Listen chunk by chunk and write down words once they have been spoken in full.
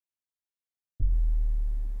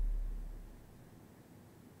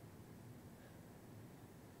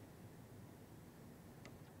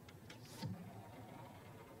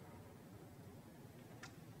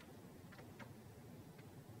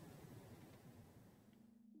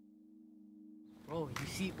Bro, you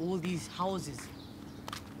see all these houses.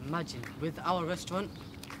 Imagine, with our restaurant,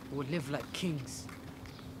 we would live like kings.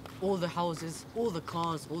 All the houses, all the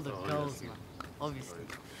cars, all the girls, yes, man. Obviously.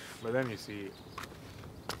 But then you see,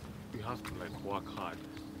 you have to like work hard.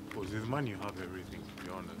 Because with money you have everything, to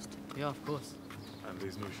be honest. Yeah, of course. And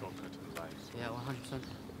there's no shortcut in life. So Yeah, 100%.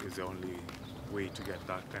 it's the only way to get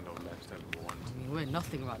that kind of lifestyle we want. I mean, we're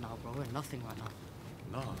nothing right now, bro. We're nothing right now.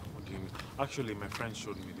 No, what do you mean? Actually, my friend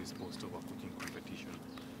showed me this poster of a cooking competition.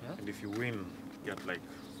 Yeah? And if you win, you get like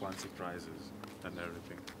fancy prizes and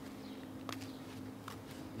everything.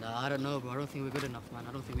 Nah, I don't know, bro. I don't think we're good enough, man.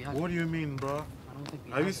 I don't think we have. What do you mean, bro? I don't think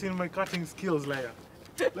we have you seen my cutting skills, like?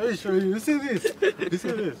 Let me show you. You see this? You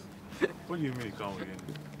see this? What do you mean you can't win?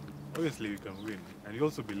 Obviously, we can win. And we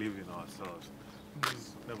also believe in ourselves. You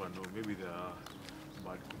just never know. Maybe there are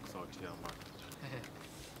bad cooks out here, man.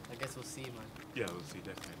 I guess we'll see, man. Yeah, we'll see,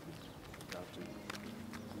 definitely. We have to.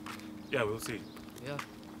 Yeah, we'll see. Yeah.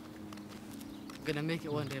 Gonna make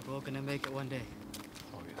it one day, bro. Gonna make it one day.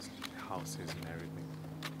 Obviously, houses and everything.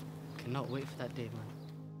 Cannot wait for that day, man.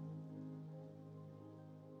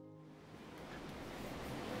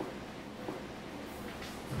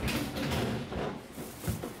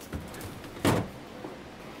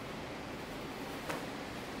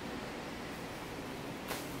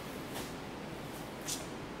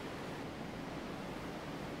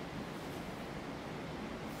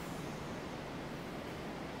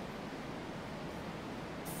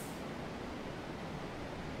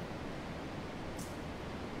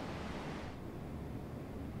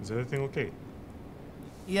 Is everything okay?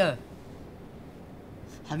 Yeah.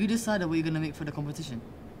 Have you decided what you're gonna make for the competition?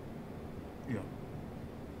 Yeah.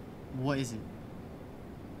 What is it?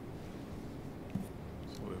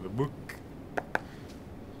 So the book,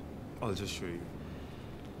 I'll just show you.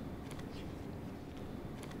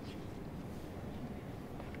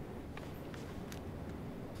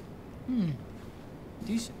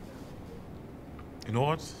 Decent. You know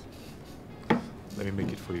what? Let me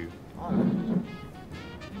make it for you.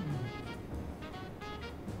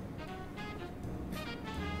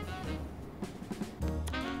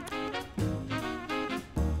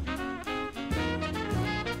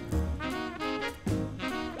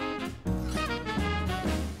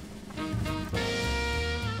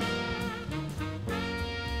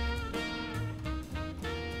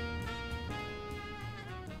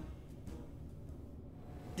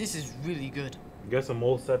 This is really good. Guess I'm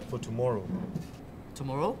all set for tomorrow.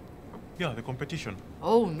 Tomorrow? Yeah, the competition.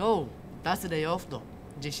 Oh no, that's the day off though.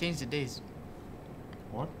 They changed the days.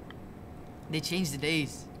 What? They changed the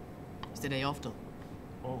days. It's the day off though.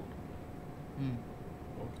 Oh.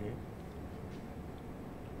 Okay.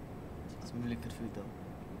 Some really good food though.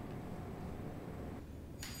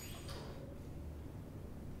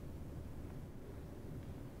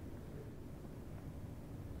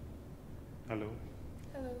 Hello.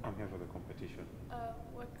 Hello. I'm here for the competition.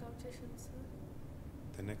 What competition, sir?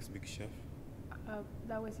 The next big chef.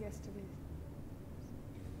 That was yesterday.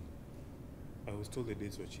 I was told the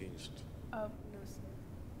dates were changed. No, sir.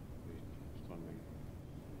 Wait, just one minute.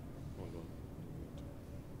 Hold on.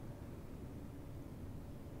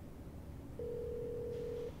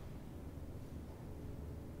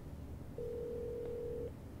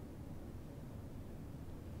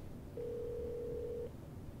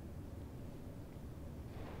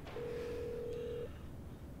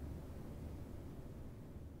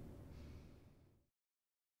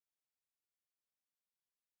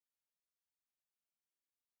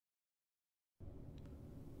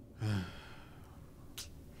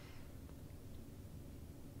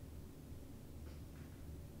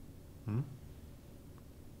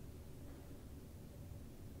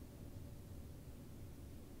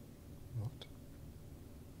 What?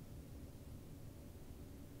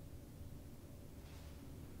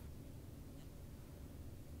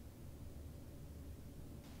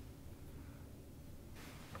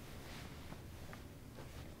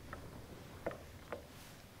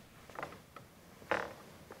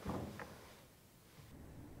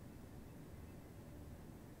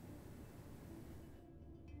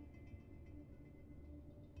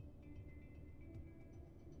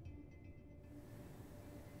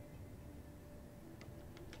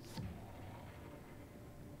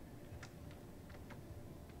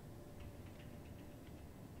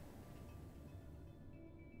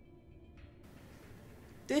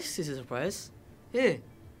 This is a surprise. Here,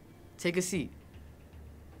 take a seat.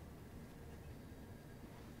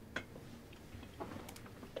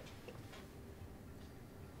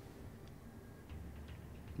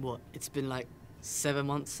 What, it's been like 7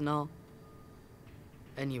 months now?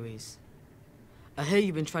 Anyways, I hear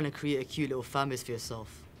you've been trying to create a cute little fan base for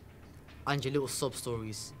yourself. and your little sob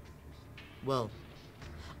stories. Well,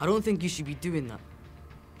 I don't think you should be doing that.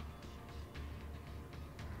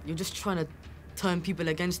 You're just trying to turn people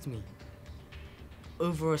against me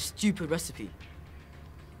over a stupid recipe.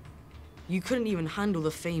 You couldn't even handle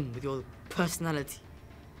the fame with your personality.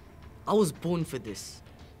 I was born for this.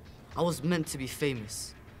 I was meant to be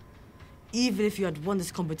famous. Even if you had won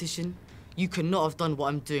this competition, you could not have done what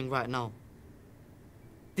I'm doing right now.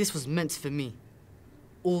 This was meant for me.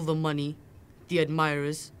 All the money, the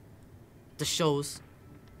admirers, the shows.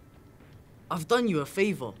 I've done you a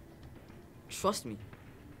favor. Trust me.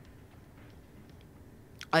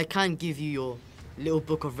 I can give you your little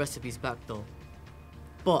book of recipes back though.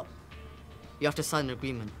 But you have to sign an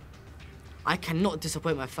agreement. I cannot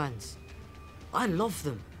disappoint my fans. I love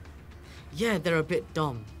them. Yeah, they're a bit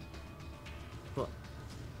dumb. But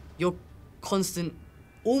your constant,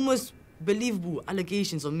 almost believable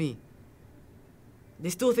allegations on me, they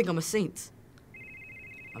still think I'm a saint.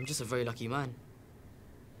 I'm just a very lucky man.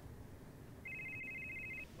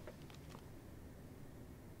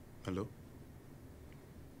 Hello?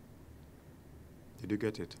 Did you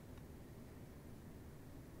get it?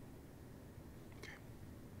 Okay.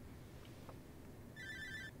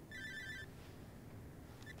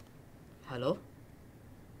 Hello?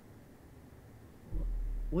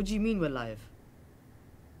 What do you mean we're live?